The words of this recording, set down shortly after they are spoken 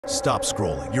Stop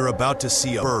scrolling. You're about to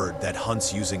see a bird that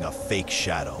hunts using a fake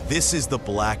shadow. This is the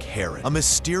black heron, a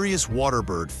mysterious water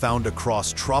bird found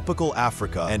across tropical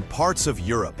Africa and parts of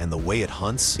Europe, and the way it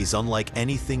hunts is unlike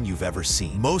anything you've ever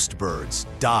seen. Most birds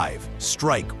dive,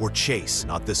 strike, or chase,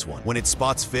 not this one. When it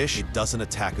spots fish, it doesn't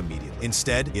attack immediately.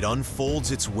 Instead, it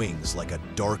unfolds its wings like a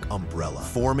dark umbrella,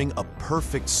 forming a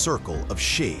perfect circle of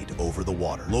shade over the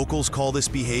water. Locals call this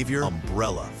behavior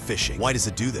umbrella fishing. Why does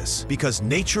it do this? Because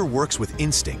nature works with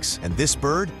instinct, and this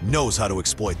bird knows how to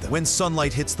exploit them. When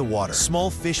sunlight hits the water, small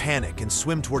fish panic and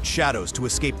swim toward shadows to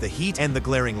escape the heat and the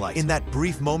glaring light. In that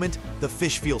brief moment, the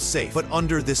fish feel safe. But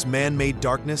under this man-made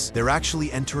darkness, they're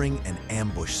actually entering an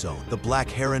ambush zone. The black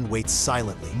heron waits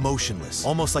silently, motionless,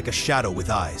 almost like a shadow with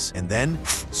eyes. And then,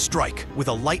 strike! With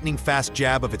a lightning-fast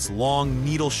jab of its long,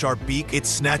 needle-sharp beak, it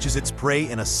snatches its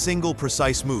prey in a single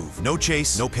precise move. No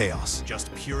chase, no chaos.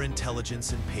 Just pure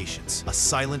intelligence and patience. A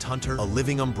silent hunter, a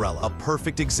living umbrella, a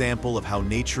perfect example of how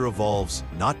nature evolves,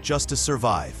 not just to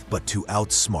survive, but to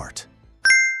outsmart.